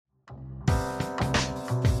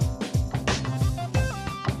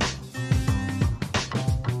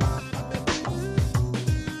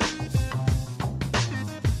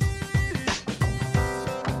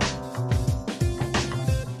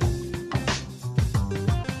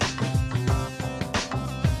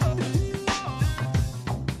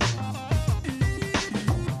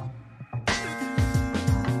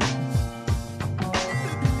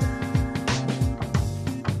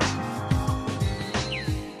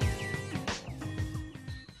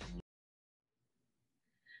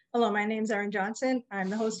Hello, my name is Erin Johnson. I'm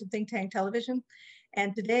the host of Think Tank Television,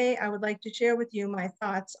 and today I would like to share with you my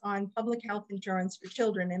thoughts on public health insurance for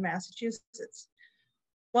children in Massachusetts.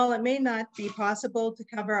 While it may not be possible to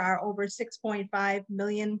cover our over 6.5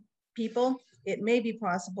 million people, it may be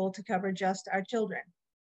possible to cover just our children.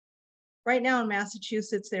 Right now in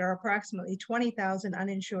Massachusetts, there are approximately 20,000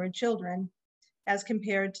 uninsured children as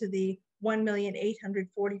compared to the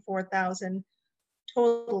 1,844,000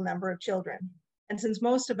 total number of children. And since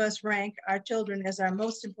most of us rank our children as our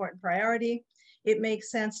most important priority, it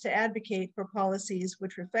makes sense to advocate for policies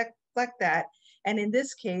which reflect that, and in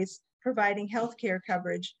this case, providing healthcare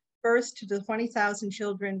coverage first to the 20,000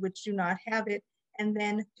 children which do not have it, and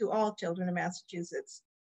then to all children in Massachusetts.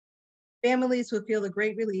 Families will feel a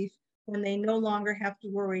great relief when they no longer have to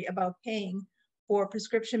worry about paying for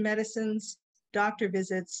prescription medicines, doctor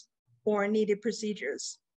visits, or needed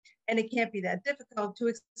procedures. And it can't be that difficult to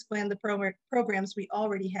explain the programs we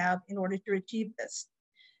already have in order to achieve this.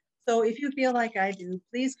 So if you feel like I do,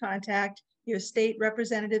 please contact your state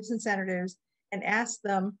representatives and senators and ask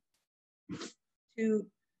them to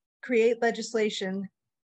create legislation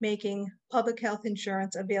making public health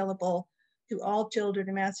insurance available to all children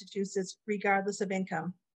in Massachusetts, regardless of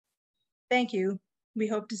income. Thank you. We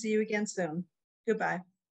hope to see you again soon. Goodbye.